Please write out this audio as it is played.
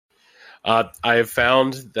I have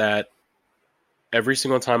found that every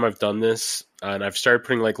single time I've done this, and I've started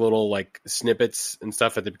putting like little like snippets and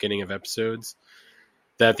stuff at the beginning of episodes,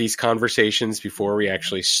 that these conversations before we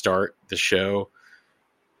actually start the show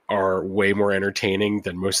are way more entertaining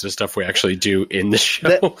than most of the stuff we actually do in the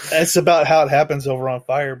show. That's about how it happens over on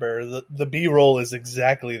Firebear. The B-roll is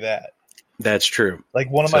exactly that. That's true.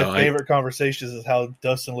 Like one of my favorite conversations is how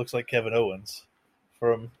Dustin looks like Kevin Owens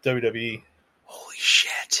from WWE. Holy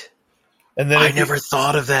shit. And then I never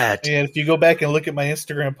thought of that. And if you go back and look at my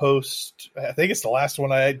Instagram post, I think it's the last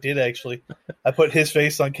one I did actually. I put his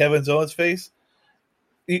face on Kevin Owens' face.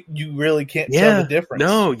 You really can't tell the difference.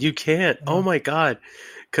 No, you can't. Oh my god.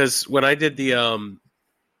 Because when I did the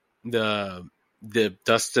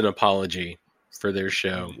Dustin apology for their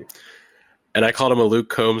show, and I called him a Luke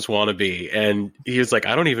Combs wannabe, and he was like,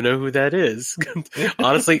 I don't even know who that is.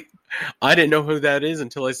 Honestly, I didn't know who that is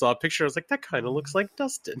until I saw a picture. I was like, that kind of looks like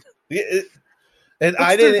Dustin. And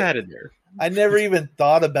I didn't. That in there. I never even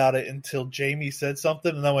thought about it until Jamie said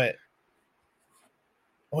something, and I went,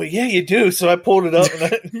 "Well, yeah, you do." So I pulled it up,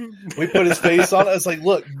 and we put his face on it. I was like,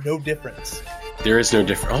 "Look, no difference." There is no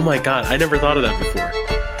difference. Oh my god, I never thought of that before.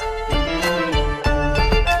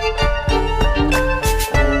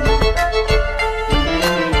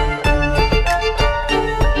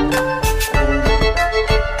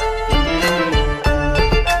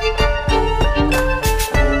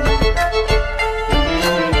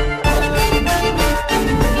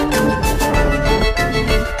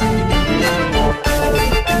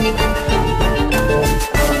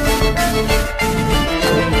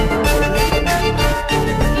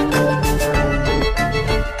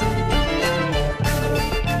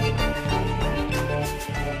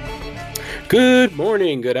 Good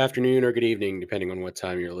morning, good afternoon, or good evening, depending on what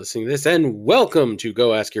time you're listening to this, and welcome to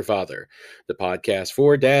Go Ask Your Father, the podcast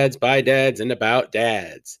for dads, by dads, and about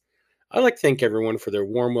dads. I'd like to thank everyone for their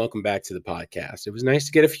warm welcome back to the podcast. It was nice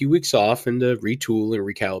to get a few weeks off and to retool and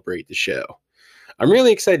recalibrate the show. I'm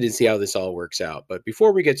really excited to see how this all works out, but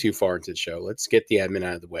before we get too far into the show, let's get the admin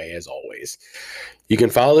out of the way, as always. You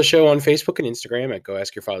can follow the show on Facebook and Instagram at Go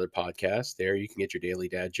Ask Your Father Podcast. There you can get your daily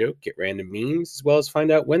dad joke, get random memes, as well as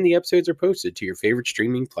find out when the episodes are posted to your favorite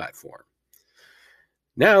streaming platform.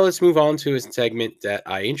 Now let's move on to a segment that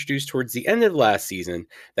I introduced towards the end of the last season.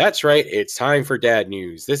 That's right, it's time for Dad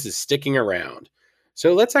News. This is sticking around.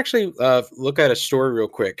 So let's actually look at a story real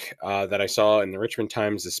quick that I saw in the Richmond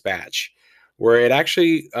Times-Dispatch, where it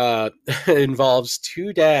actually involves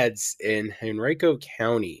two dads in Henrico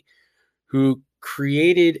County who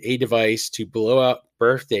created a device to blow out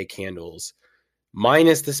birthday candles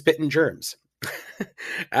minus the spit and germs.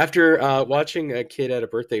 After watching a kid at a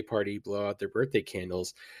birthday party blow out their birthday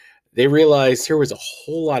candles, they realized there was a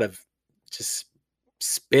whole lot of just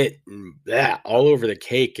spit and all over the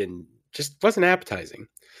cake and just wasn't appetizing.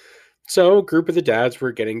 So a group of the dads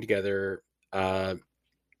were getting together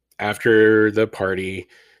after the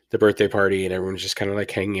birthday party, and everyone's just kind of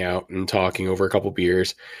like hanging out and talking over a couple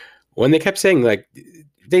beers, when they kept saying like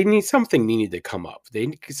something needed to come up.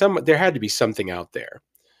 There had to be something out there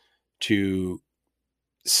to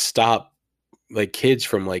stop like kids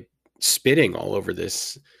from like spitting all over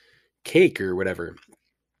this cake or whatever.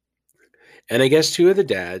 And I guess two of the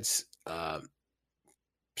dads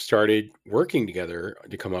started working together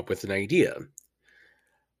to come up with an idea.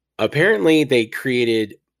 Apparently they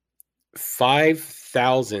created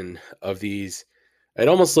 5,000 of these. It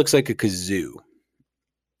almost looks like a kazoo.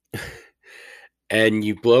 And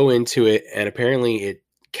you blow into it, and apparently it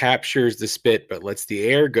captures the spit but lets the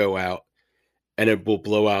air go out, and it will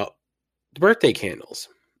blow out the birthday candles.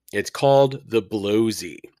 It's called the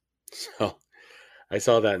Blowzy. So I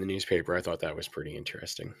saw that in the newspaper. I thought that was pretty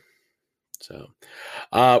interesting. So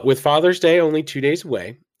with Father's Day only 2 days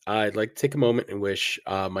away, I'd like to take a moment and wish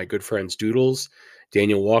my good friends Doodles,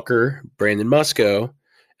 Daniel Walker, Brandon Musco,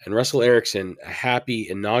 and Russell Erickson a happy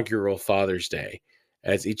inaugural Father's Day,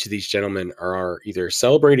 as each of these gentlemen are either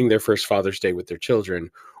celebrating their first Father's Day with their children,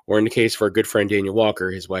 or in the case of our good friend Daniel Walker,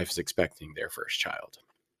 his wife is expecting their first child.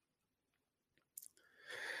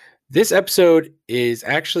 This episode is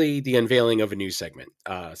actually the unveiling of a new segment,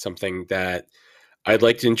 something that I'd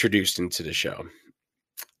like to introduce into the show.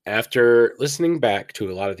 After listening back to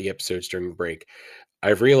a lot of the episodes during the break,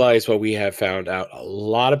 I've realized while we have found out a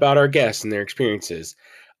lot about our guests and their experiences,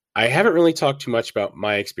 I haven't really talked too much about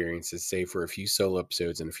my experiences, save for a few solo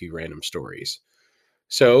episodes and a few random stories.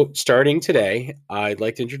 So, starting today, I'd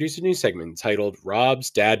like to introduce a new segment titled Rob's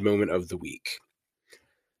Dad Moment of the Week.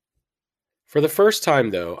 For the first time,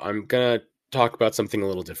 though, I'm going to talk about something a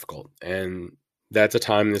little difficult, and that's a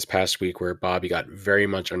time this past week where Bobby got very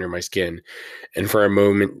much under my skin, and for a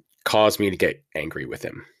moment caused me to get angry with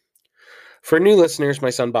him. For new listeners, my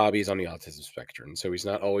son Bobby is on the autism spectrum, so he's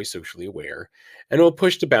not always socially aware and will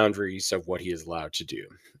push the boundaries of what he is allowed to do.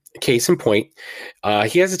 Case in point,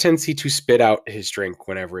 he has a tendency to spit out his drink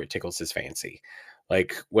whenever it tickles his fancy,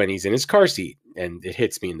 like when he's in his car seat and it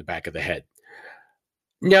hits me in the back of the head.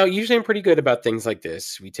 Now, usually I'm pretty good about things like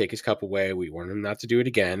this. We take his cup away, we warn him not to do it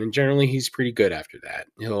again, and generally he's pretty good after that.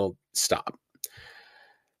 He'll stop.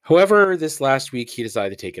 However, this last week he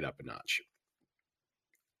decided to take it up a notch.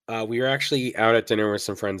 We were actually out at dinner with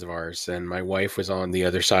some friends of ours, and my wife was on the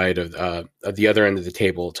other side of the other end of the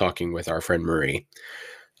table talking with our friend Marie,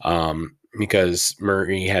 because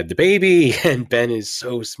Marie had the baby, and Ben is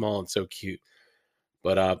so small and so cute.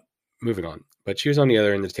 But moving on. But she was on the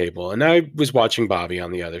other end of the table, and I was watching Bobby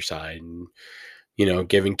on the other side, and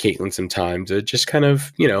giving Caitlin some time to just kind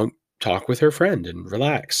of talk with her friend and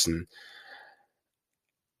relax.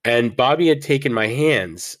 And Bobby had taken my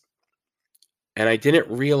hands. And I didn't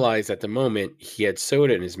realize at the moment he had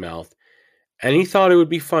soda in his mouth, and he thought it would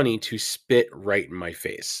be funny to spit right in my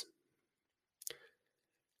face.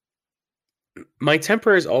 My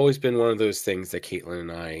temper has always been one of those things that Caitlin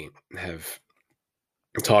and I have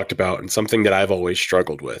talked about, and something that I've always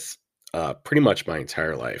struggled with pretty much my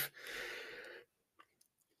entire life.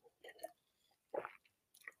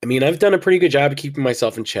 I mean, I've done a pretty good job of keeping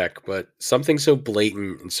myself in check, but something so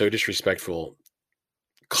blatant and so disrespectful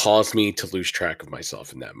caused me to lose track of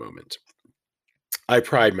myself in that moment. I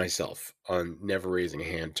pride myself on never raising a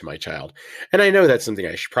hand to my child. And I know that's something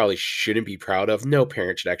I probably shouldn't be proud of. No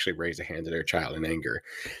parent should actually raise a hand to their child in anger.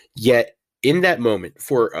 Yet, in that moment,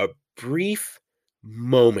 for a brief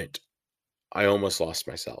moment, I almost lost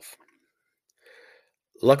myself.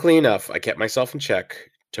 Luckily enough, I kept myself in check,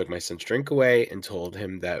 took my son's drink away, and told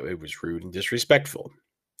him that it was rude and disrespectful.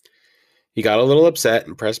 He got a little upset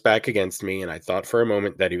and pressed back against me, and I thought for a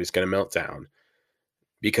moment that he was going to melt down,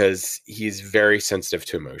 because he's very sensitive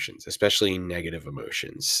to emotions, especially negative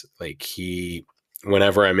emotions. Like,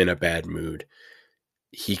 whenever I'm in a bad mood,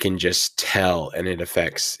 he can just tell, and it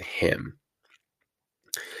affects him.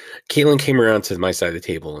 Caitlin came around to my side of the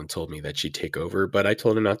table and told me that she'd take over, but I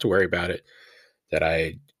told her not to worry about it, that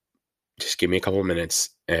I just give me a couple of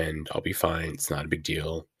minutes and I'll be fine. It's not a big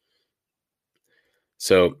deal.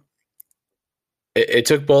 So it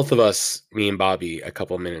took both of us, me and Bobby, a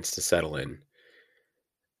couple of minutes to settle in.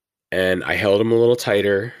 And I held him a little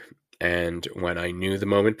tighter. And when I knew the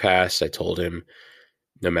moment passed, I told him,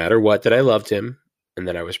 no matter what, that I loved him and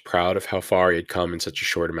that I was proud of how far he had come in such a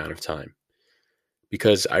short amount of time.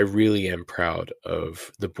 Because I really am proud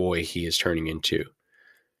of the boy he is turning into.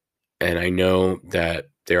 And I know that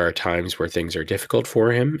there are times where things are difficult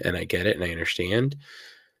for him, and I get it and I understand.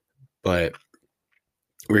 But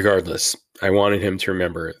regardless, I wanted him to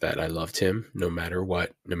remember that I loved him no matter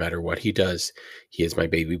what he does. He is my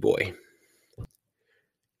baby boy.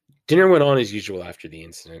 Dinner went on as usual after the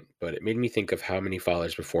incident, but it made me think of how many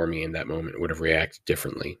fathers before me in that moment would have reacted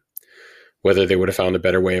differently. Whether they would have found a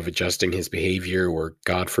better way of adjusting his behavior, or,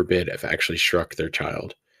 God forbid, have actually struck their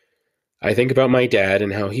child. I think about my dad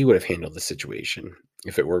and how he would have handled the situation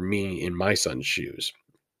if it were me in my son's shoes.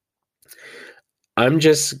 I'm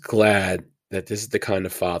just glad that this is the kind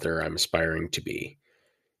of father I'm aspiring to be.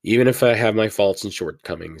 Even if I have my faults and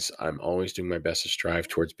shortcomings, I'm always doing my best to strive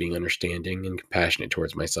towards being understanding and compassionate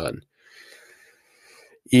towards my son,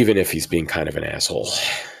 even if he's being kind of an asshole.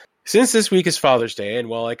 Since this week is Father's Day, and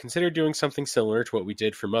while I considered doing something similar to what we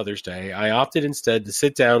did for Mother's Day, I opted instead to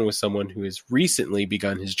sit down with someone who has recently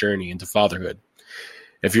begun his journey into fatherhood.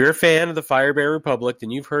 If you're a fan of the Firebear Republic,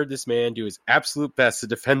 then you've heard this man do his absolute best to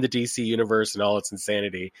defend the DC universe and all its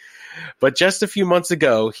insanity. But just a few months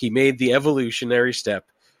ago, he made the evolutionary step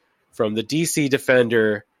from the DC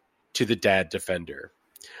Defender to the Dad Defender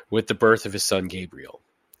with the birth of his son Gabriel.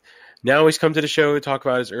 Now he's come to the show to talk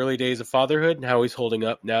about his early days of fatherhood and how he's holding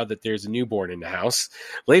up now that there's a newborn in the house.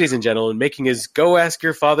 Ladies and gentlemen, making his Go Ask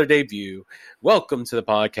Your Father debut, welcome to the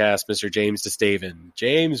podcast, Mr. James DeStaven.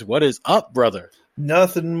 James, what is up, brother?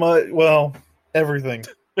 Nothing much. Well, everything.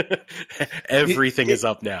 Everything is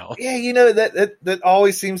up now. Yeah, that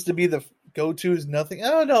always seems to be the go-to is nothing.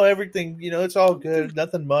 Oh, no, everything, it's all good.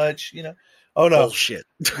 Nothing much, Oh, no. Bullshit.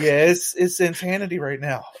 Yeah, it's insanity right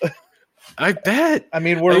now. I bet. I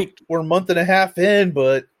mean, we're a month and a half in,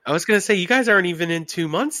 but I was going to say, you guys aren't even in 2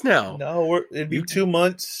 months now. No, it'd be 2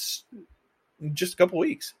 months, just a couple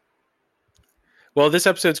weeks. Well, this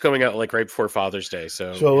episode's coming out right before Father's Day,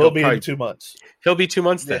 so he'll be in 2 months. He'll be 2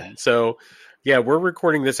 months then. So, yeah, we're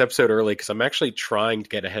recording this episode early because I'm actually trying to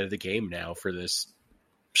get ahead of the game now for this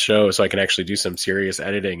show, so I can actually do some serious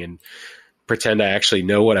editing and pretend I actually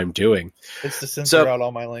know what I'm doing. It's to censor out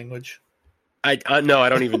all my language. No, I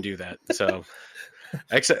don't even do that. So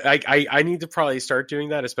I need to probably start doing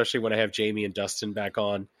that, especially when I have Jamie and Dustin back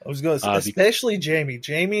on. I was going to say, especially Jamie.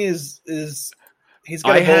 Jamie is he's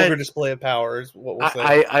got a vulgar display of power, is what we'll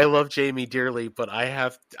say. I love Jamie dearly, but I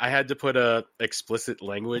had to put a explicit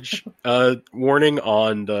language warning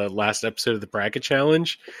on the last episode of the bracket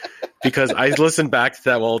challenge because I listened back to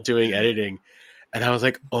that while doing editing, and I was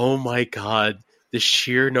like, oh my god, the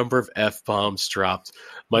sheer number of F-bombs dropped.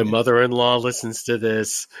 My mother-in-law listens to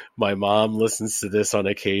this. My mom listens to this on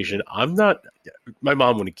occasion. My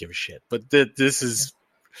mom wouldn't give a shit, but this is...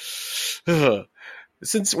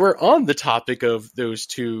 Since we're on the topic of those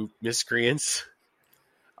two miscreants,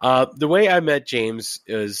 the way I met James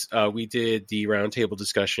is we did the roundtable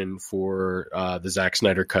discussion for the Zack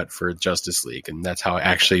Snyder cut for Justice League, and that's how I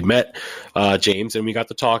actually met James. And we got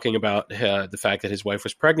to talking about the fact that his wife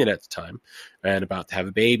was pregnant at the time and about to have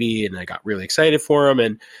a baby, and I got really excited for him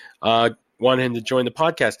and wanted him to join the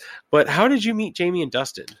podcast. But how did you meet Jamie and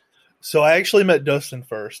Dustin? So I actually met Dustin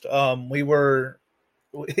first.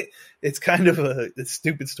 It's kind of a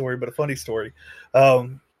stupid story, but a funny story.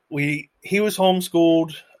 He was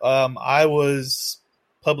homeschooled. I was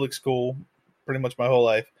public school pretty much my whole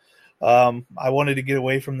life. I wanted to get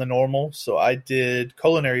away from the normal, so I did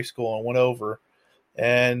culinary school and went over.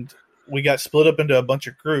 And we got split up into a bunch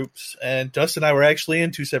of groups. And Dustin and I were actually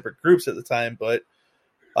in two separate groups at the time, but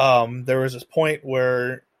there was this point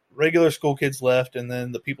where regular school kids left, and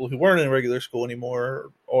then the people who weren't in regular school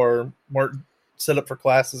anymore or weren't set up for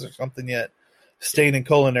classes or something yet stayed in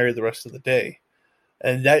culinary the rest of the day.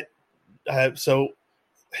 And that so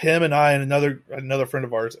him and I and another friend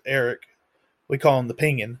of ours, Eric, we call him the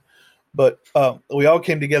Pingin, but we all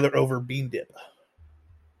came together over bean dip.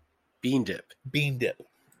 We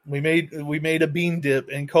made a bean dip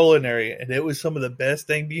in culinary, and it was some of the best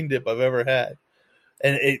dang bean dip I've ever had.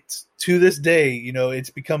 And it's to this day, it's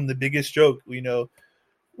become the biggest joke.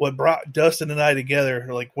 What brought Dustin and I together,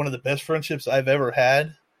 like one of the best friendships I've ever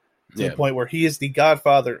had, to the point where he is the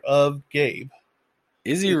godfather of Gabe.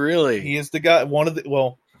 Is he really? He is the guy. We're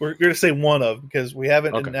going to say one of, because we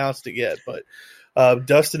haven't announced it yet. But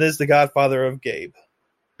Dustin is the godfather of Gabe.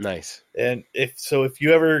 Nice. And if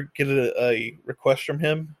you ever get a request from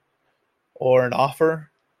him or an offer,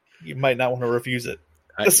 you might not want to refuse it.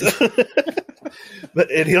 And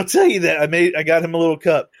he'll tell you that I got him a little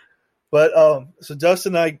cup. But so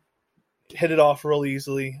Dustin and I hit it off real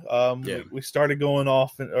easily. We started going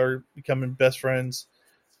off or becoming best friends,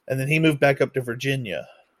 and then he moved back up to Virginia,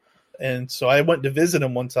 and so I went to visit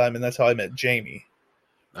him one time, and that's how I met Jamie.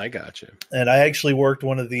 I got you. And I actually worked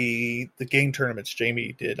one of the game tournaments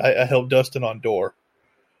Jamie did. I helped Dustin on door.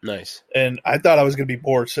 Nice. And I thought I was going to be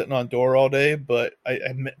bored sitting on door all day, but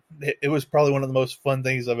it was probably one of the most fun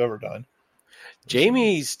things I've ever done.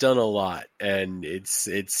 Jamie's done a lot, and it's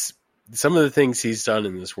some of the things he's done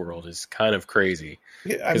in this world is kind of crazy.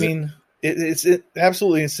 Yeah, I mean, it's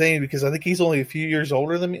absolutely insane because I think he's only a few years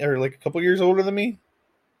older than me, or like a couple years older than me.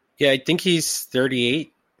 Yeah, I think he's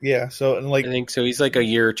 38. Yeah, so and like I think so. He's like a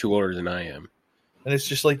year or two older than I am. And it's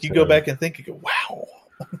just like you go back and think, you go, wow.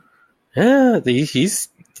 Yeah, he's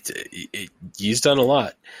done a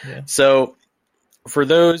lot. Yeah. So for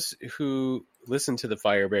those who listen to the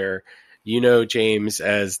Fire Bear, James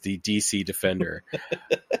as the DC Defender.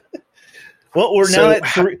 Well, we're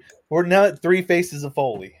now at Three Faces of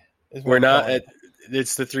Foley.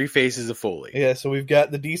 It's the Three Faces of Foley. Yeah, so we've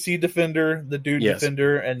got the DC Defender, the Dude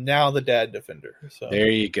Defender, and now the Dad Defender. So there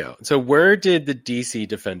you go. So where did the DC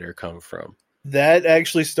Defender come from? That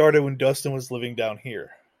actually started when Dustin was living down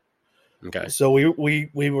here. Okay. So we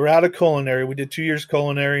were out of culinary. We did 2 years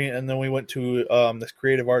culinary, and then we went to this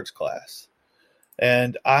creative arts class.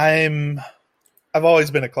 And I've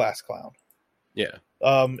always been a class clown. Yeah.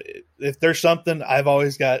 If there's something, I've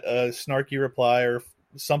always got a snarky reply or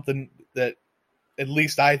something that at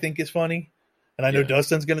least I think is funny. And I know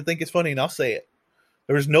Dustin's going to think it's funny, and I'll say it.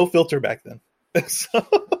 There was no filter back then.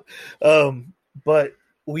 But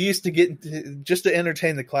we used to get into, just to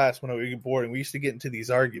entertain the class when we were bored, and we used to get into these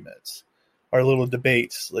arguments, our little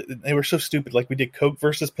debates. They were so stupid. Like we did Coke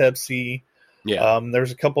versus Pepsi. Yeah. There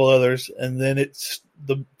was a couple others, and then it's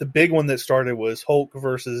the big one that started was Hulk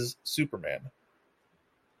versus Superman.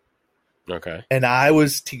 Okay. And I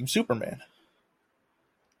was Team Superman.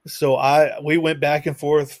 So we went back and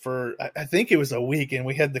forth for, I think it was a week, and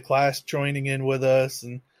we had the class joining in with us.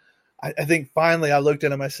 And I think finally I looked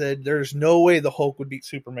at him, I said, there's no way the Hulk would beat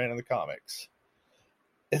Superman in the comics.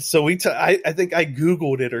 And so I think I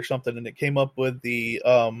Googled it or something, and it came up with the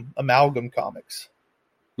Amalgam comics.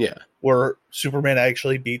 Yeah. Where Superman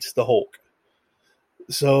actually beats the Hulk.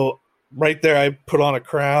 So right there, I put on a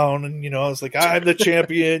crown, and I was like, I'm the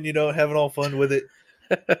champion. Having all fun with it.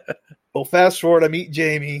 Well, fast forward, I meet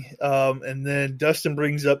Jamie, and then Dustin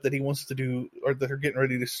brings up that he wants to do, or that they're getting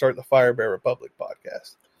ready to start the Fire Bear Republic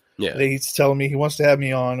podcast. Yeah, and he's telling me he wants to have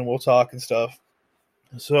me on, and we'll talk and stuff.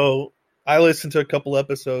 So I listened to a couple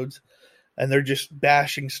episodes, and they're just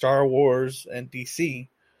bashing Star Wars and DC.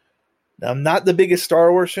 Now, I'm not the biggest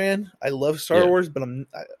Star Wars fan. I love Star Wars, but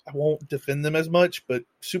I won't defend them as much. But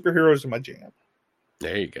superheroes are my jam.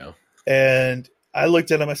 There you go. And I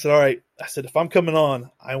looked at him. I said, all right. I said, if I'm coming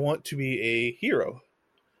on, I want to be a hero.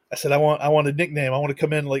 I said, I want a nickname. I want to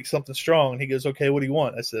come in like something strong. And he goes, okay, what do you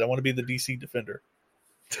want? I said, I want to be the DC Defender.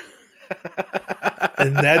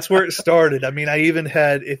 And that's where it started. I mean, I even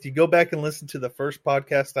had, if you go back and listen to the first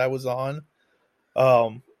podcast I was on,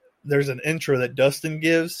 there's an intro that Dustin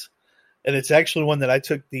gives. And it's actually one that I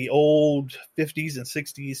took the old 50s and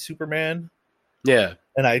 60s Superman. Yeah.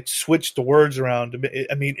 And I switched the words around.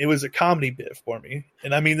 I mean, it was a comedy bit for me.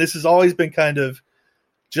 And I mean, this has always been kind of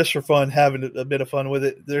just for fun, having a bit of fun with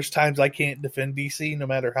it. There's times I can't defend DC no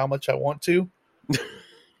matter how much I want to.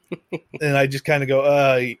 And I just kind of go,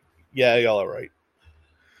 yeah, y'all are right.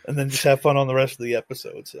 And then just have fun on the rest of the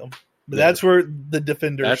episode. So, but that's where the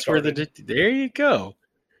Defender started. There you go.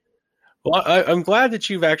 Well, I'm glad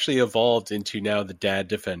that you've actually evolved into now the Dad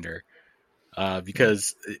Defender,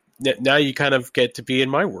 because now you kind of get to be in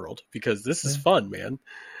my world, because this is fun, man.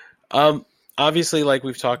 Obviously, like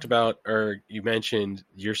we've talked about, or you mentioned,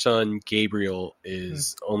 your son Gabriel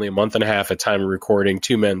is only a month and a half at time of recording,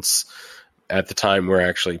 2 months at the time we're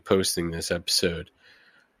actually posting this episode.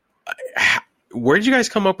 Where did you guys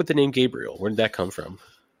come up with the name Gabriel? Where did that come from?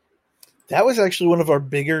 That was actually one of our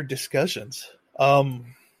bigger discussions.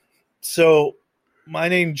 So my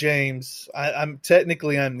name, James, I'm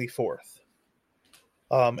the fourth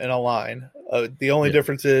in a line. The only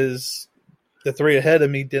difference is the 3 ahead of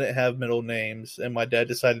me didn't have middle names, and my dad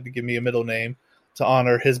decided to give me a middle name to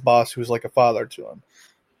honor his boss, who was like a father to him.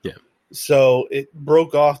 Yeah. So it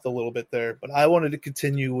broke off a little bit there, but I wanted to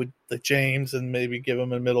continue with the James and maybe give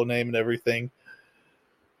him a middle name and everything.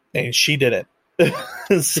 And she didn't.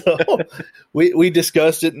 So we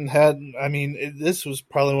discussed it and this was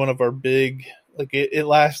probably one of our big, like it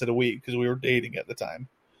lasted a week because we were dating at the time.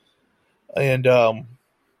 And I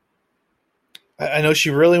know she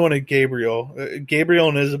really wanted Gabriel. Gabriel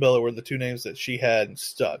and Isabella were the 2 names that she had and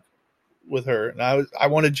stuck with her. And I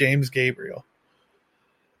wanted James Gabriel.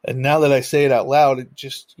 And now that I say it out loud, it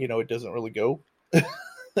just, it doesn't really go.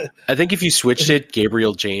 I think if you switched it,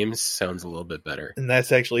 Gabriel James sounds a little bit better. And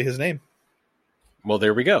that's actually his name. Well,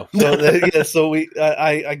 there we go. So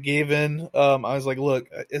I gave in. I was like, look,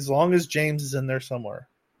 as long as James is in there somewhere,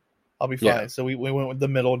 I'll be fine. Yeah. So we went with the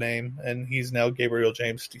middle name, and he's now Gabriel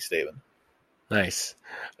James T. Staven. Nice.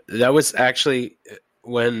 That was actually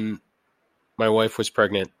when my wife was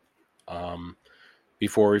pregnant,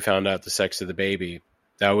 before we found out the sex of the baby.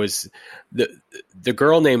 That was the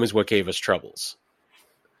girl name is what gave us troubles,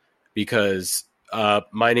 because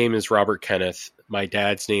my name is Robert Kenneth. My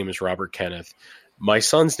dad's name is Robert Kenneth. My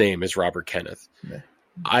son's name is Robert Kenneth. Yeah.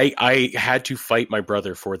 I had to fight my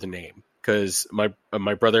brother for the name, because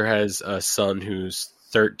my brother has a son who's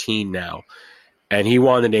 13 now, and he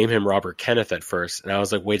wanted to name him Robert Kenneth at first. And I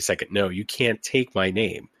was like, wait a second. No, you can't take my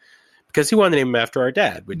name, because he wanted to name him after our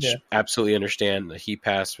dad, which absolutely understand. He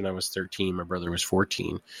passed when I was 13. My brother was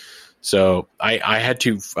 14. So I had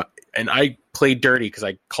to, and I played dirty because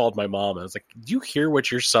I called my mom. I was like, do you hear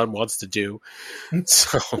what your son wants to do?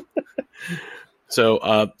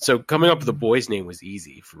 So coming up with a boy's name was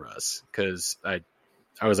easy for us, because I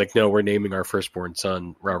was like, no, we're naming our firstborn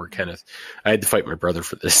son Robert Kenneth. I had to fight my brother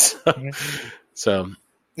for this. So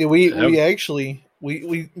yeah, we actually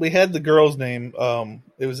had the girl's name.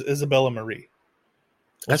 It was Isabella Marie.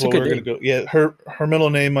 That's a good name. Go. Yeah, her middle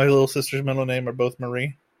name, my little sister's middle name are both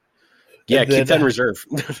Marie. Yeah, keep that in reserve.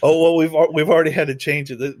 Well, we've already had to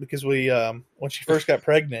change it because we when she first got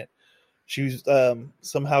pregnant, she was,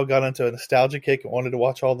 somehow got into a nostalgia kick and wanted to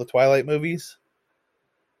watch all the Twilight movies.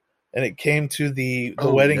 And it came to the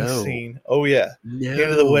wedding scene. Oh yeah, came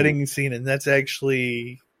to the wedding scene, and that's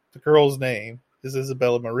actually the girl's name is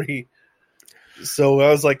Isabella Marie. So I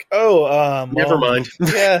was like, never mind.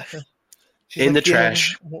 Yeah. She's in the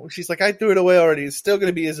trash. She's like, I threw it away already. It's still going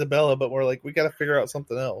to be Isabella, but we're like, we got to figure out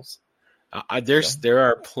something else. There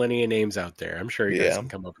are plenty of names out there. I'm sure you guys can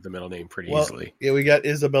come up with a middle name pretty easily. Yeah, we got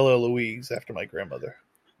Isabella Louise after my grandmother.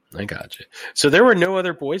 I gotcha. So there were no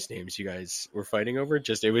other boys' names you guys were fighting over?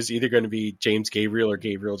 Just it was either going to be James Gabriel or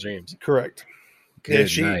Gabriel James. Correct. Good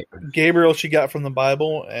night. Gabriel she got from the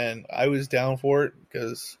Bible, and I was down for it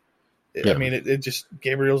because I mean, it just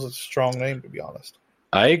Gabriel's a strong name, to be honest.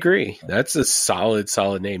 I agree. That's a solid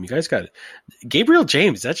name. You guys got it. Gabriel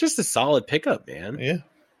James. That's just a solid pickup, man. Yeah.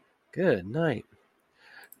 Good night.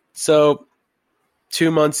 So,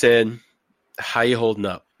 2 months in, how you holding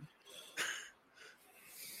up?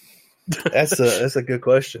 That's a good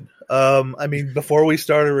question. I mean, before we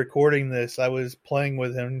started recording this, I was playing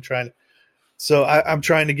with him I'm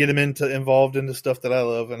trying to get him involved into stuff that I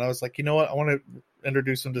love, and I was like, you know what, I want to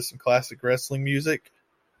introduce him to some classic wrestling music.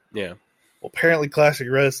 Yeah. Well, apparently, classic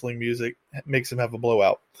wrestling music makes him have a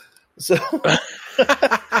blowout. So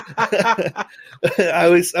I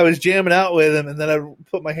was jamming out with him, and then I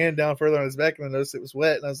put my hand down further on his back, and I noticed it was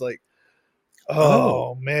wet, and I was like,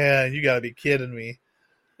 "Oh. Man, you got to be kidding me!"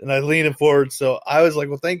 And I leaned him forward, so I was like,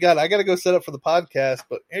 "Well, thank God, I got to go set up for the podcast."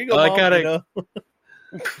 But here you go, Mom,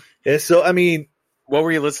 Yeah. So I mean, what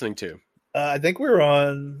were you listening to? I think we were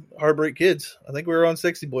on Heartbreak Kids. I think we were on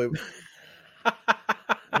Sexy Boy.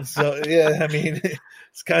 So yeah, I mean,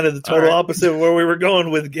 it's kind of the total opposite of where we were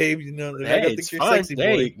going with Gabe. You know, hey, I don't think you're fine. Sexy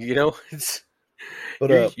boy. You know,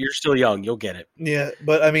 you're still young. You'll get it. Yeah,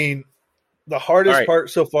 but I mean, the hardest part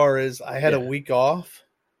so far is I had a week off,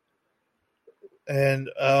 and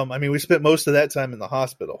I mean, we spent most of that time in the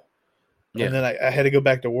hospital, and then I had to go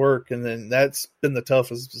back to work, and then that's been the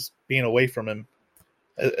toughest, just being away from him.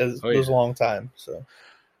 It was a long time. So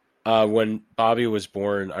when Bobby was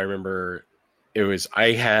born, I remember.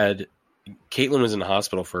 Caitlin was in the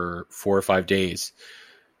hospital for 4 or 5 days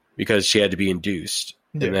because she had to be induced.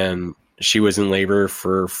 Yeah. And then she was in labor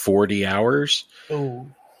for 40 hours. Oh,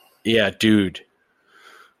 yeah, dude.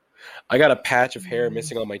 I got a patch of hair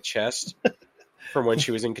missing on my chest from when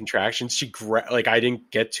she was in contractions. I didn't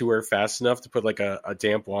get to her fast enough to put like a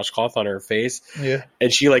damp washcloth on her face. Yeah.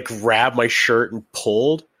 And she like grabbed my shirt and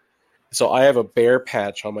pulled. So I have a bare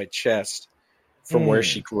patch on my chest from where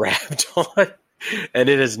she grabbed on. And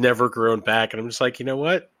it has never grown back. And I'm just like, you know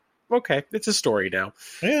what? Okay, it's a story now.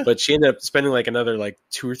 Yeah. But she ended up spending like another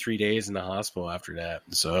 2 or 3 days in the hospital after that.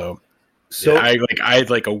 So I had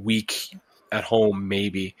like a week at home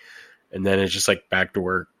maybe, and then it's just like back to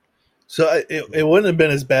work. So it wouldn't have been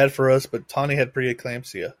as bad for us, but Tawny had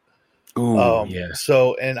preeclampsia. Ooh, yeah.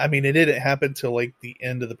 So, and I mean, it didn't happen till like the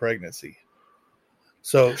end of the pregnancy.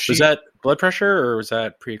 So was that blood pressure or was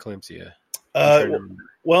that preeclampsia?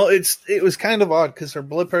 Well, it was kind of odd because her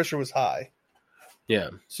blood pressure was high. Yeah.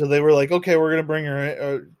 So they were like, okay, we're gonna bring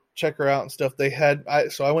her, check her out and stuff.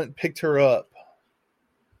 So I went and picked her up,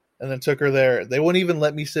 and then took her there. They wouldn't even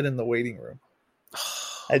let me sit in the waiting room.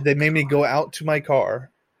 They made me go out to my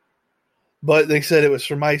car, but they said it was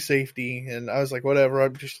for my safety, and I was like,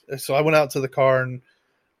 whatever. So I went out to the car, and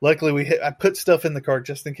luckily I put stuff in the car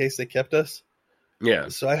just in case they kept us. Yeah.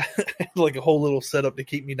 So I had like a whole little setup to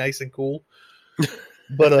keep me nice and cool.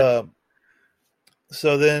 But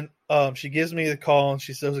so then she gives me the call and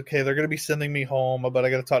she says, okay, they're going to be sending me home, but I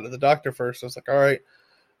got to talk to the doctor first. I was like, all right.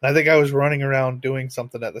 And I think I was running around doing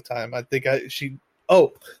something at the time. I think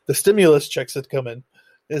the stimulus checks had come in.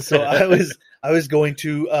 And so I was going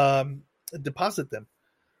to deposit them.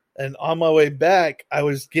 And on my way back, I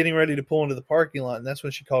was getting ready to pull into the parking lot. And that's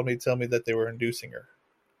when she called me to tell me that they were inducing her.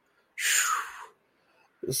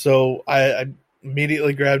 So I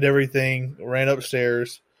immediately grabbed everything, ran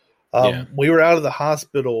upstairs. We were out of the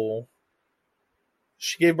hospital.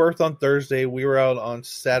 She gave birth on Thursday. We were out on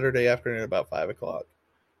Saturday afternoon about 5:00.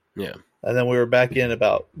 Yeah. And then we were back in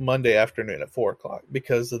about Monday afternoon at 4:00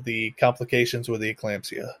 because of the complications with the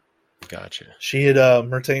eclampsia. Gotcha. She had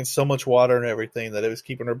retained so much water and everything that it was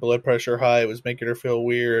keeping her blood pressure high. It was making her feel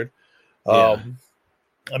weird. I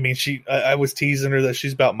mean, I was teasing her that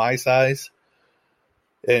she's about my size.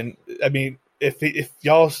 And I mean, if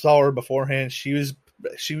y'all saw her beforehand, she was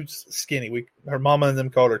skinny. Her mama and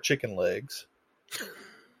them called her chicken legs.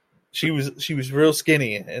 She was real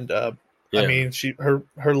skinny, and I mean,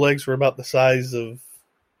 her legs were about the size of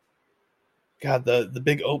the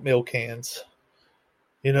big oatmeal cans,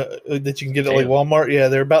 you know, that you can get at like Walmart. Yeah,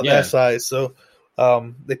 they're about that size. So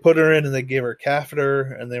they put her in and they gave her a catheter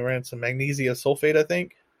and they ran some magnesium sulfate, I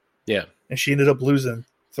think. Yeah, and she ended up losing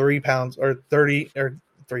 3 pounds or 3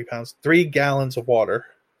 gallons of water.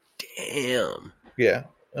 Damn. Yeah.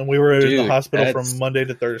 And we were in the hospital from Monday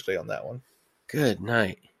to Thursday on that one. Good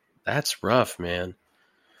night. That's rough, man.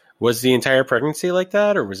 Was the entire pregnancy like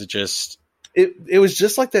that, or was it just... It was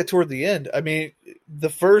just like that toward the end. I mean, the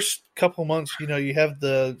first couple months, you know, you have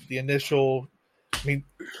the initial... I mean,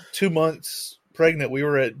 2 months pregnant, we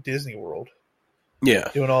were at Disney World. Yeah.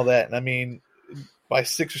 Doing all that. And I mean, by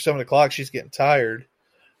 6 or 7 o'clock, she's getting tired.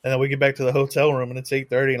 And then we get back to the hotel room, and it's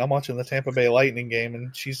 8:30, and I'm watching the Tampa Bay Lightning game,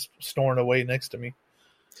 and she's snoring away next to me.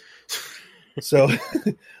 So,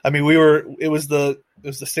 I mean, it was the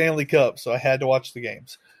Stanley Cup, so I had to watch the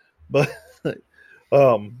games. But,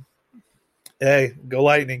 hey, go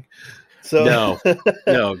Lightning. So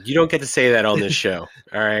no, you don't get to say that on this show.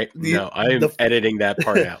 All right. No, I'm editing that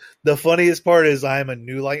part out. The funniest part is I'm a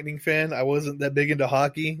new Lightning fan. I wasn't that big into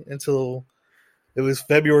hockey until it was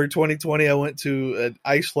February 2020. I went to an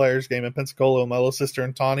Ice Flyers game in Pensacola with my little sister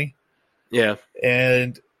and Tawny. Yeah.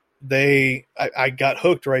 And I got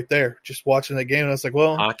hooked right there just watching that game. And I was like,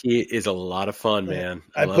 well, hockey is a lot of fun, man.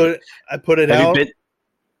 I put it out.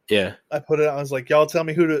 Yeah. I put it out. I was like, y'all tell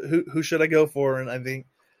me who should I go for? And I think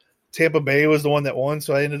Tampa Bay was the one that won.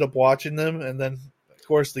 So I ended up watching them. And then, of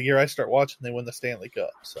course, the year I start watching, they win the Stanley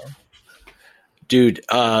Cup. So, dude,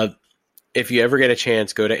 if you ever get a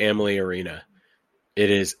chance, go to Amalie Arena. It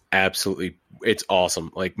is it's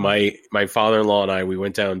awesome. Like my father-in-law and I, we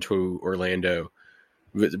went down to Orlando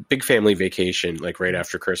with a big family vacation, like right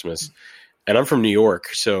after Christmas. And I'm from New York,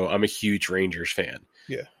 so I'm a huge Rangers fan.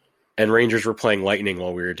 Yeah. And Rangers were playing Lightning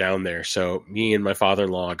while we were down there. So me and my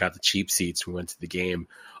father-in-law got the cheap seats. We went to the game.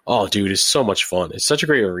 Oh, dude, it's so much fun. It's such a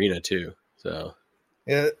great arena too. So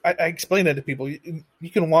yeah, I explain that to people. You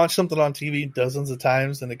can watch something on TV dozens of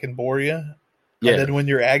times and it can bore you. Yeah. And then when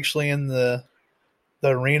you're actually in the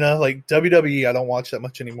arena, like WWE, I don't watch that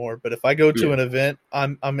much anymore. But if I go to an event,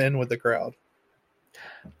 I'm in with the crowd.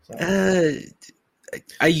 So.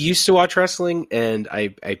 I used to watch wrestling, and I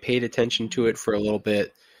paid attention to it for a little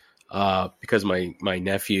bit because my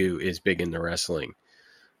nephew is big into wrestling.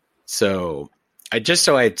 So I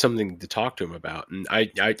had something to talk to him about, and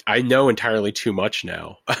I know entirely too much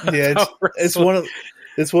now. Yeah, it's one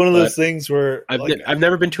of those things where I've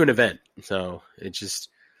never been to an event, so it just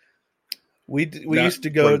we used to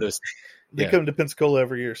go. They come to Pensacola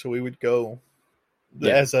every year, so we would go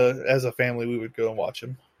as a family. We would go and watch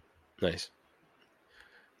them. Nice.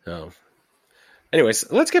 Oh.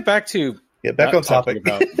 Anyways, let's get back to back on topic.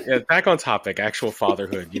 Back on topic. Actual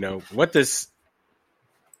fatherhood. You know what this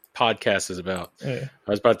podcast is about. Yeah. I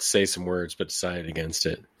was about to say some words, but decided against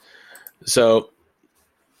it. So,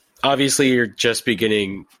 obviously, you're just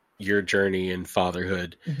beginning your journey in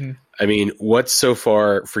fatherhood. Mm-hmm. I mean, what so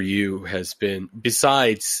far for you has been,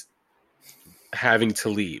 besides having to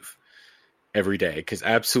leave every day? Because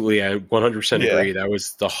absolutely, I 100% agree. That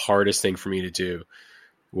was the hardest thing for me to do,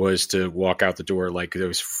 was to walk out the door like it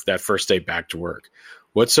was that first day back to work.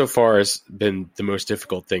 What so far has been the most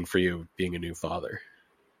difficult thing for you being a new father?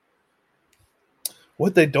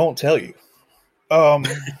 What they don't tell you. I mean,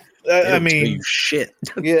 tell you shit.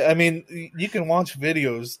 Yeah, I mean, you can watch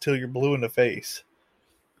videos till you're blue in the face,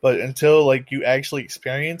 but until like you actually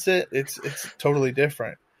experience it, it's totally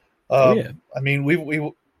different. I mean,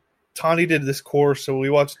 we Tawny did this course, so we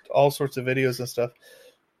watched all sorts of videos and stuff,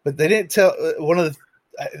 but they didn't tell. One of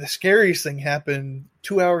the scariest thing happened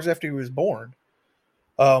 2 hours after he was born.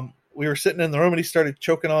 We were sitting in the room and he started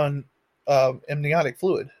choking on amniotic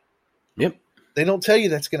fluid. Yep. They don't tell you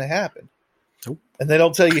that's going to happen. Nope. And they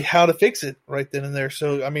don't tell you how to fix it right then and there.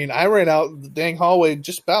 So, I mean, I ran out the dang hallway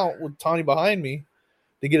just about with Tawny behind me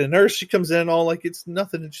to get a nurse. She comes in all like it's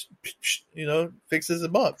nothing and just, fixes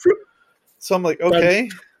him up. So I'm like, okay.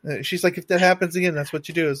 She's like, if that happens again, that's what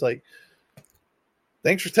you do. It's like,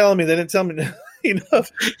 thanks for telling me. They didn't tell me,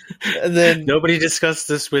 And then nobody discussed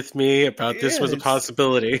this with me about this was a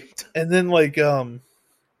possibility. And then lack of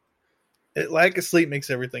sleep makes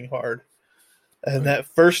everything hard. And that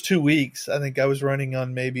first 2 weeks, I think I was running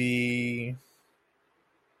on maybe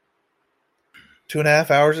 2.5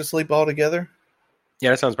 hours of sleep altogether. Yeah,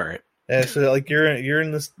 that sounds about right. Yeah, so like you're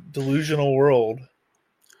in this delusional world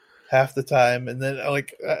half the time, and then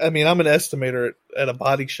I mean, I'm an estimator at a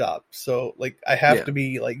body shop, so like I have to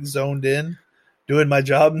be like zoned in, doing my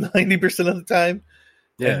job 90% of the time.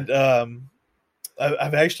 Yeah. And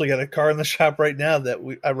I've actually got a car in the shop right now that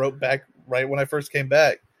I wrote back right when I first came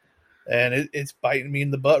back. And it's biting me in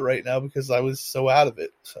the butt right now because I was so out of it.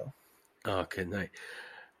 So, oh, good night.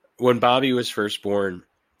 When Bobby was first born,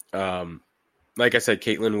 like I said,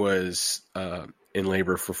 Caitlin was in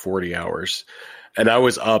labor for 40 hours, and I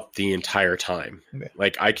was up the entire time. Okay.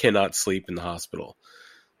 Like I cannot sleep in the hospital.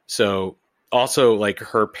 So also, like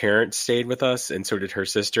her parents stayed with us, and so did her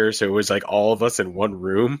sister. So it was like all of us in one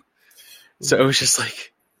room. So it was just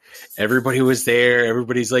like. Everybody was there.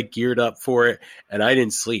 Everybody's like geared up for it. And I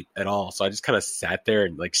didn't sleep at all. So I just kind of sat there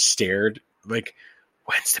and like stared like,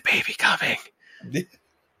 when's the baby coming?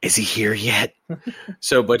 Is he here yet?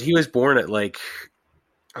 But he was born at like,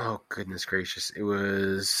 oh goodness gracious. It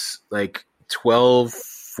was like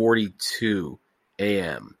 12:42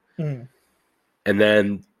 a.m. Mm. And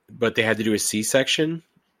then, but they had to do a C-section.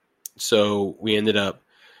 So we ended up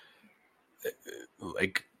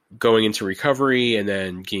like going into recovery and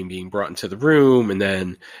then being brought into the room. And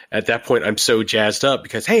then at that point, I'm so jazzed up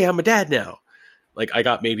because, hey, I'm a dad now. Like I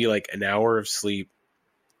got maybe like an hour of sleep.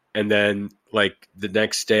 And then like the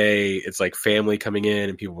next day it's like family coming in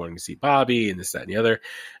and people wanting to see Bobby and this, that, and the other.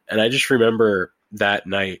 And I just remember that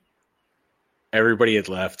night, everybody had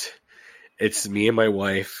left. It's me and my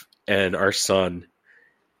wife and our son.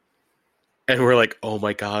 And we're like, oh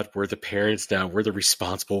my God, we're the parents now. We're the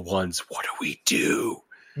responsible ones. What do we do?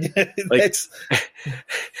 Like,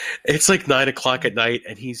 it's like 9:00 at night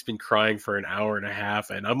and he's been crying for an hour and a half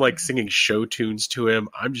and I'm like singing show tunes to him.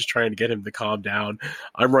 I'm just trying to get him to calm down.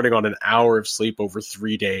 I'm running on an hour of sleep over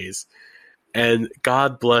 3 days. And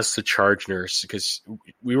God bless the charge nurse because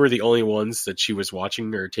we were the only ones that she was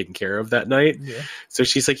watching or taking care of that night. Yeah. So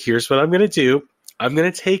she's like, here's what I'm going to do. I'm going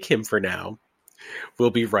to take him for now.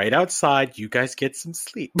 We'll be right outside. You guys get some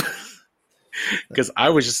sleep. Because I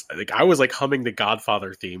was like humming the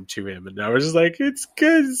Godfather theme to him, and I was just like, "It's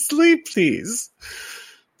good, sleep, please."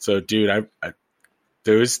 So, dude, I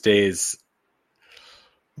those days.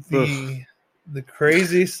 The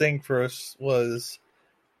craziest thing for us was,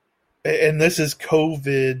 and this is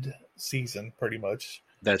COVID season, pretty much.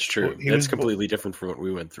 That's true. That's completely different from what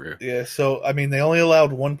we went through. Yeah. So, I mean, they only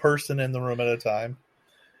allowed one person in the room at a time,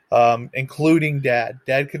 including Dad.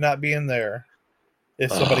 Dad could not be in there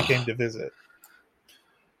if somebody came to visit.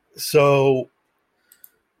 So,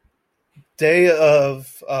 day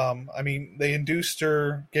of, they induced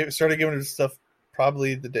her, started giving her stuff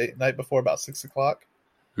probably the night before about 6:00.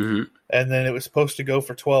 Mm-hmm. And then it was supposed to go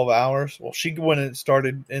for 12 hours. Well, she went and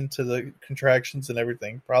started into the contractions and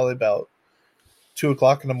everything, probably about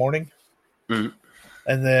 2:00 in the morning. Mm-hmm.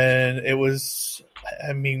 And then it was,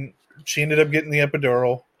 she ended up getting the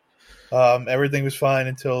epidural. Everything was fine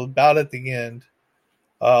until about at the end.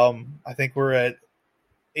 I think we're at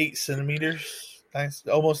 8 centimeters,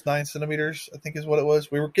 almost 9 centimeters, I think is what it was.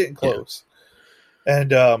 We were getting close. Yeah.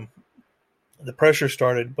 And the pressure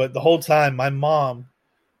started. But the whole time, my mom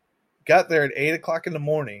got there at 8:00 in the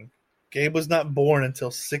morning. Gabe was not born until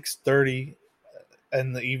 6:30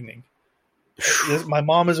 in the evening. My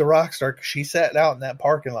mom is a rock star because she sat out in that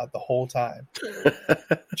parking lot the whole time,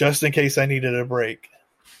 just in case I needed a break.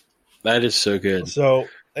 That is so good. So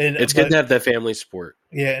it's good to have that family support.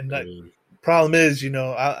 Yeah, and problem is,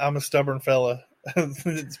 I'm a stubborn fella.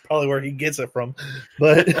 It's probably where he gets it from,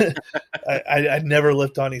 but I never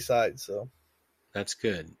lift on his side. So that's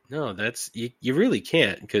good. No, that's you really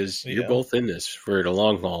can't because you're both in this for the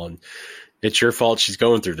long haul, and it's your fault she's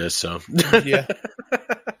going through this. So yeah,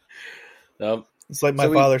 it's like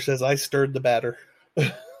my father says, I stirred the batter.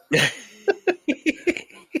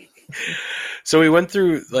 So we went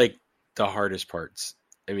through like the hardest parts.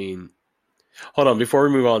 I mean, hold on. Before we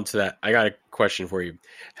move on to that, I got a question for you.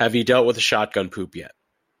 Have you dealt with a shotgun poop yet?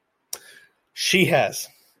 She has.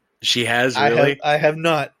 She has, really? I have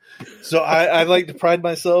not. So I like to pride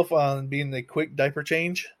myself on being the quick diaper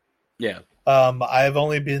change. Yeah. I've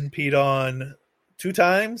only been peed on 2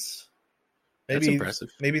 times. That's impressive.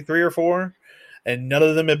 Maybe 3 or 4, and none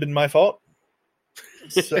of them have been my fault.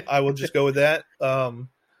 So I will just go with that.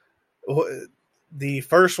 The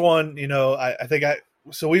first one,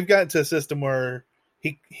 so we've gotten to a system where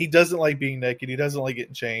he doesn't like being naked. He doesn't like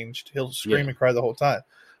getting changed. He'll scream and cry the whole time.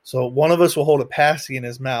 So one of us will hold a passy in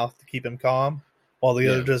his mouth to keep him calm while the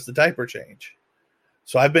other does the diaper change.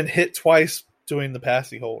 So I've been hit twice doing the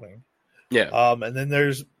passy holding. Yeah. And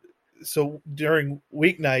then so during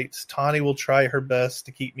weeknights, Tawny will try her best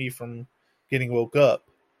to keep me from getting woke up.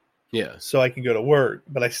 Yeah. So I can go to work,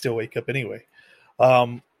 but I still wake up anyway.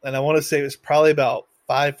 And I want to say it was probably about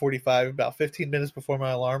 5:45, about 15 minutes before my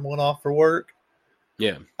alarm went off for work.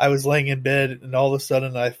 Yeah. I was laying in bed, and all of a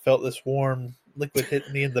sudden I felt this warm liquid hit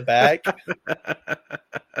me in the back.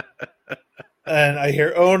 And I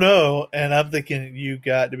hear, oh no. And I'm thinking, you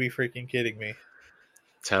got to be freaking kidding me.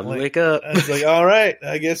 Time to wake up. I was like, all right,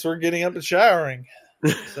 I guess we're getting up and showering.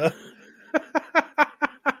 So.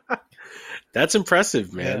 That's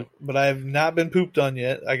impressive, man. Yeah, but I have not been pooped on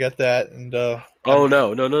yet. I got that. And no.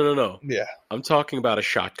 Yeah. I'm talking about a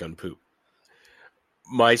shotgun poop.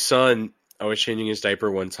 My son, I was changing his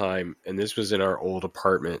diaper one time, and this was in our old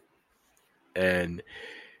apartment. And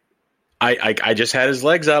I just had his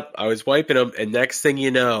legs up. I was wiping him, and next thing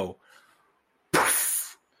you know,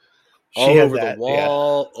 poof, all over the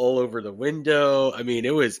wall, all over the window. I mean,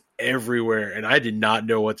 it was everywhere, and I did not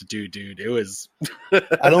know what to do, dude. It was.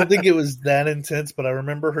 I don't think it was that intense, but I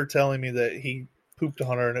remember her telling me that he pooped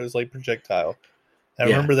on her, and it was like projectile. I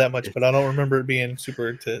remember that much, but I don't remember it being super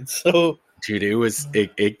intense. So, dude, it was.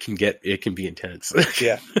 It can be intense.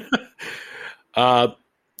 Yeah.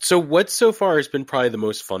 So what so far has been probably the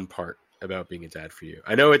most fun part about being a dad for you?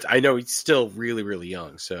 I know he's still really, really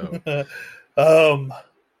young. So, I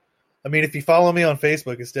mean, if you follow me on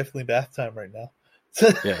Facebook, it's definitely bath time right now.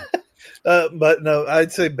 Yeah. But no,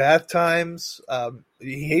 I'd say bath times.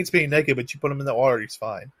 He hates being naked, but you put him in the water, he's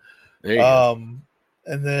fine. There you go.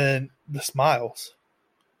 And then the smiles.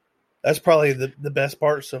 That's probably the best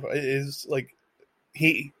part. So is like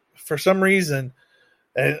he, for some reason,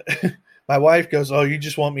 and my wife goes, "Oh, you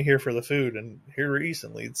just want me here for the food." And here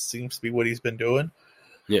recently, it seems to be what he's been doing.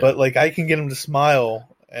 Yeah. But like I can get him to smile,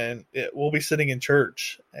 and we'll be sitting in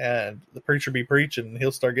church, and the preacher be preaching, and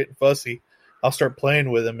he'll start getting fussy. I'll start playing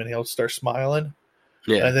with him, and he'll start smiling.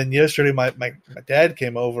 Yeah. And then yesterday, my dad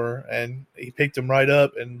came over, and he picked him right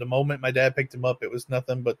up. And the moment my dad picked him up, it was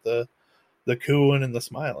nothing but the cooing and the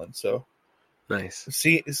smiling. So nice.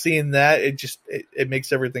 Seeing that, it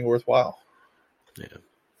makes everything worthwhile. Yeah,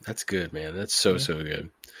 that's good, man. That's so good.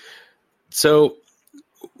 So,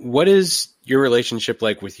 what is your relationship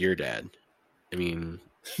like with your dad? I mean,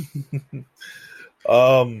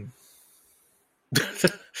 or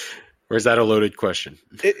is that a loaded question?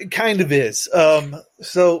 It kind of is.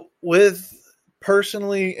 So with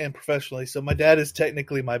personally and professionally, so my dad is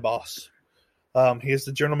technically my boss. He is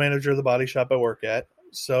the general manager of the body shop I work at.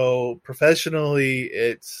 So professionally,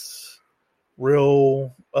 it's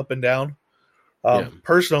real up and down.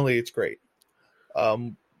 Personally, it's great.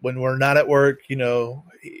 When we're not at work,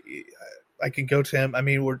 I can go to him. I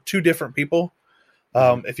mean, we're two different people.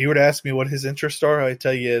 If you were to ask me what his interests are, I'd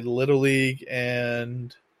tell you Little League,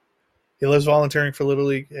 and he loves volunteering for Little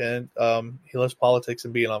League, and he loves politics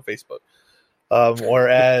and being on Facebook.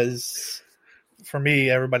 Whereas for me,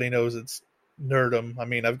 everybody knows it's nerdum. I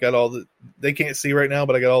mean, I've got they can't see right now,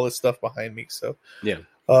 but I got all this stuff behind me. So yeah,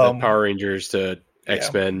 Power Rangers to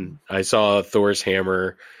X-Men. Yeah. I saw Thor's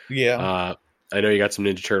hammer. Yeah. I know you got some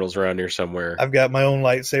Ninja Turtles around here somewhere. I've got my own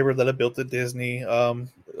lightsaber that I built at Disney.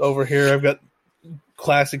 Over here, I've got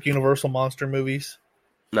classic Universal monster movies.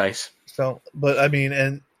 Nice. So, but I mean,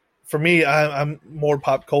 and for me, I'm more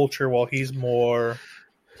pop culture, while he's more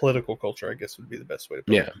political culture, I guess would be the best way to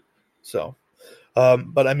put it. So,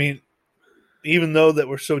 but I mean, even though that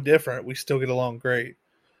we're so different, we still get along great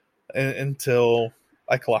until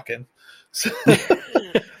I clock in. So,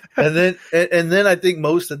 and then I think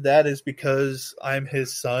most of that is because I'm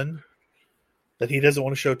his son, that he doesn't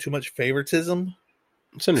want to show too much favoritism.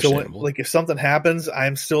 It's understandable. So, like, if something happens,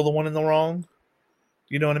 I'm still the one in the wrong.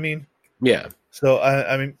 You know what I mean? Yeah. So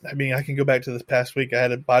I mean, I can go back to this past week. I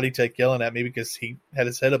had a body tech yelling at me because he had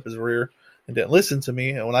his head up his rear and didn't listen to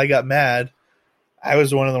me. And when I got mad, I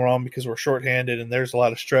was the one in the wrong because we're shorthanded and there's a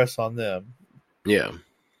lot of stress on them. Yeah.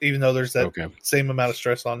 Even though there's that same amount of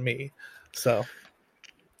stress on me. So,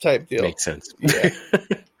 type deal. Makes sense. Yeah.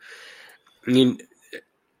 I mean,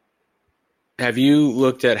 have you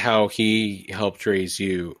looked at how he helped raise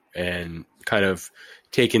you and kind of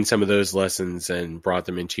taken some of those lessons and brought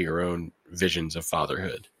them into your own visions of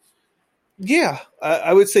fatherhood? Yeah,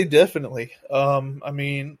 I would say definitely. I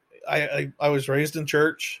mean, I was raised in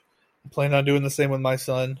church. I plan on doing the same with my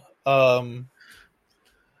son. I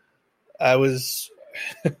was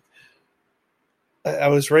I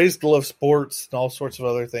was raised to love sports and all sorts of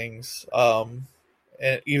other things.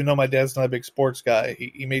 And even though my dad's not a big sports guy,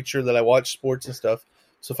 he made sure that I watched sports and stuff.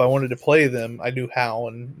 So if I wanted to play them, I knew how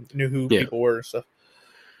and knew who people were and stuff.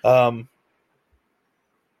 I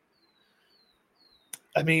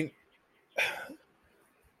mean,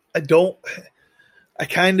 I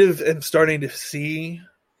kind of am starting to see,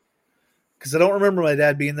 because I don't remember my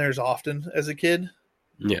dad being there as often as a kid.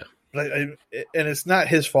 Yeah. But and it's not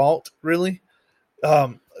his fault, really.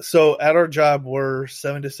 So at our job, we're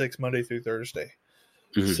 7 to 6 Monday through Thursday.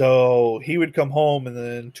 Mm-hmm. So he would come home, and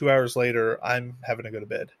then 2 hours later, I'm having to go to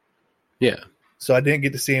bed. Yeah. So I didn't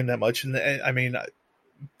get to see him that much. And I mean,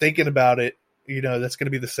 thinking about it, that's going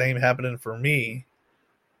to be the same happening for me.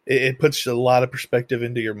 It puts a lot of perspective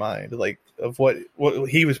into your mind, like of what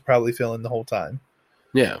he was probably feeling the whole time.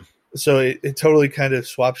 Yeah. So it totally kind of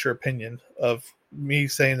swaps your opinion of me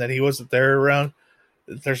saying that he wasn't there around.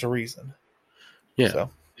 There's a reason. Yeah. So.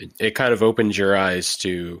 It kind of opens your eyes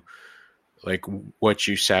to like what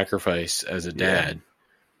you sacrifice as a dad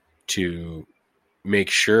to make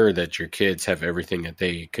sure that your kids have everything that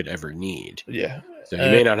they could ever need. Yeah. So you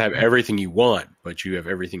may not have everything you want, but you have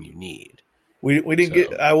everything you need. We didn't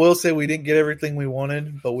get. I will say we didn't get everything we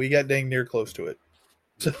wanted, but we got dang near close to it.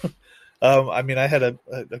 So, I mean, I had a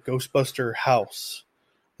Ghostbuster house.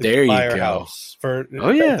 There you go. House for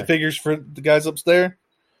the figures for the guys upstairs.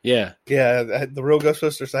 Yeah, yeah. I had the real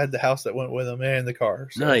Ghostbusters. I had the house that went with them and the car.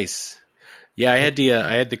 So. Nice. Yeah, I had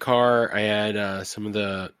the car, I had some of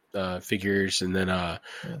the figures, and then I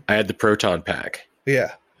had the Proton pack.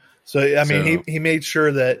 Yeah. So I mean, he made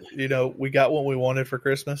sure that we got what we wanted for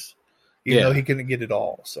Christmas, even though he couldn't get it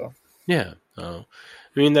all. So yeah, I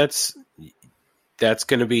mean that's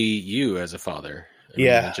going to be you as a father. I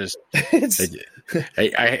mean,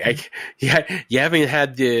 you haven't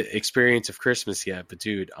had the experience of Christmas yet, but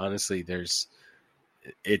dude, honestly,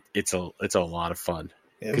 it's a lot of fun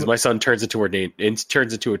because my son turns into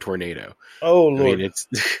a tornado. Oh Lord! I mean, it's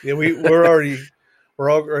we're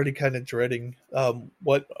already kind of dreading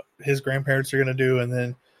what his grandparents are going to do, and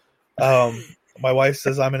then my wife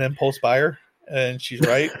says I'm an impulse buyer, and she's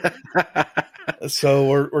right. So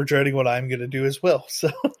we're dreading what I'm going to do as well.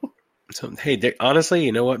 So hey, honestly,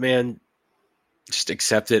 you know what, man? Just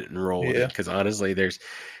accept it and roll with it, because honestly,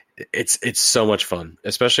 it's so much fun,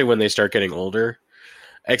 especially when they start getting older.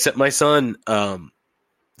 Except my son,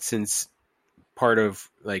 since part of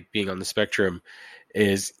like being on the spectrum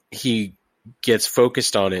is he gets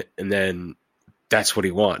focused on it, and then that's what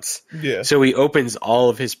he wants. Yeah. So he opens all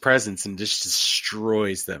of his presents and just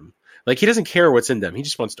destroys them. Like, he doesn't care what's in them. He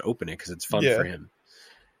just wants to open it because it's fun for him.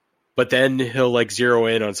 But then he'll like zero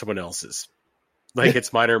in on someone else's. Like,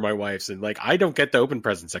 it's mine or my wife's. And like, I don't get to open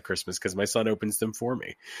presents at Christmas because my son opens them for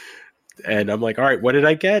me. And I'm like, all right, what did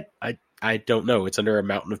I get? I don't know. It's under a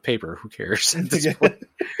mountain of paper. Who cares at this point?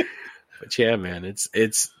 But yeah, man,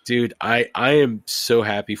 it's dude, I am so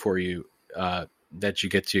happy for you that you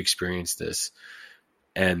get to experience this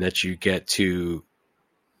and that you get to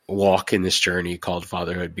walk in this journey called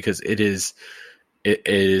fatherhood, because it is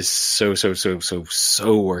so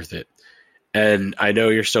worth it. And I know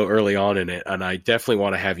you're still early on in it, and I definitely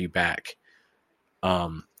want to have you back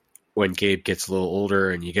when Gabe gets a little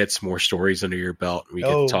older and you get some more stories under your belt and we get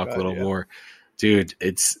to talk a little more. Dude,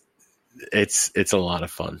 it's a lot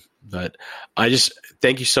of fun. But I just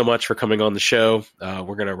thank you so much for coming on the show.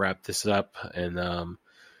 We're going to wrap this up and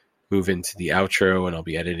move into the outro, and I'll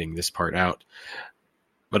be editing this part out.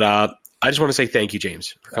 But I just want to say thank you,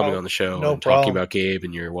 James, for coming on the show and talking about Gabe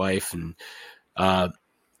and your wife and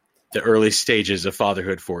the early stages of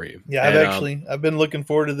fatherhood for you. Yeah, I've been looking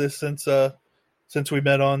forward to this since we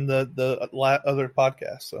met on the other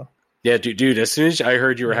podcast. So yeah, dude, as soon as I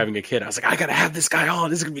heard you were having a kid, I was like, I got to have this guy on.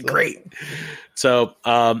 This is going to be great. So,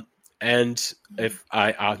 and if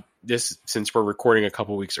since we're recording a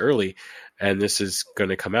couple weeks early and this is going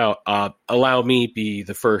to come out, allow me be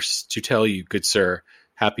the first to tell you, good sir,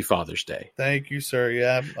 happy Father's Day. Thank you, sir.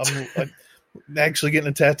 Yeah, I'm actually getting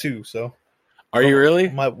a tattoo. So, are you really?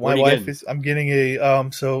 My wife is. I'm getting a.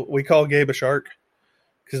 So we call Gabe a shark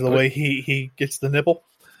because of the way he gets the nipple.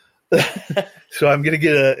 So I'm gonna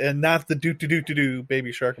get a not the do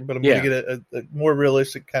baby shark, but I'm gonna get a more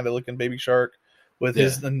realistic kind of looking baby shark with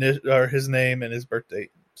his name and his birth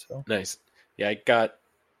date. So nice. Yeah, I got.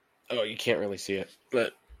 Oh, you can't really see it,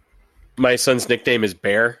 but my son's nickname is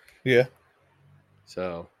Bear. Yeah.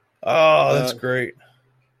 So. Oh, that's great.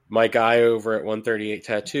 My guy over at 138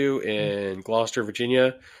 Tattoo in Gloucester,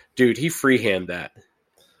 Virginia, dude, he freehand that.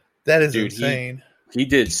 That is insane. He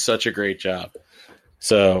did such a great job.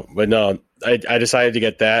 So, but no, I decided to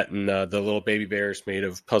get that and the little baby bears made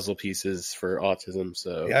of puzzle pieces for autism.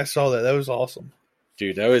 So yeah, I saw that. That was awesome.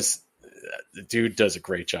 Dude, the dude does a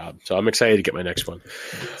great job. So I'm excited to get my next one.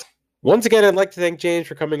 Once again, I'd like to thank James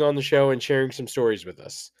for coming on the show and sharing some stories with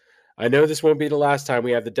us. I know this won't be the last time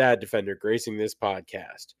we have the Dad Defender gracing this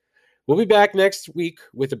podcast. We'll be back next week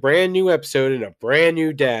with a brand new episode and a brand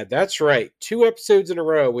new dad. That's right, 2 episodes in a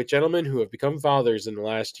row with gentlemen who have become fathers in the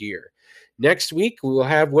last year. Next week, we will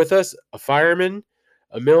have with us a fireman,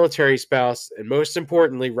 a military spouse, and most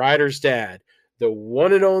importantly, Ryder's dad, the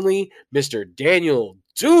one and only Mr. Daniel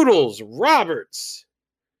Doodles Roberts.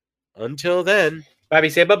 Until then, Bobby,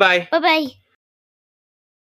 say bye-bye. Bye-bye.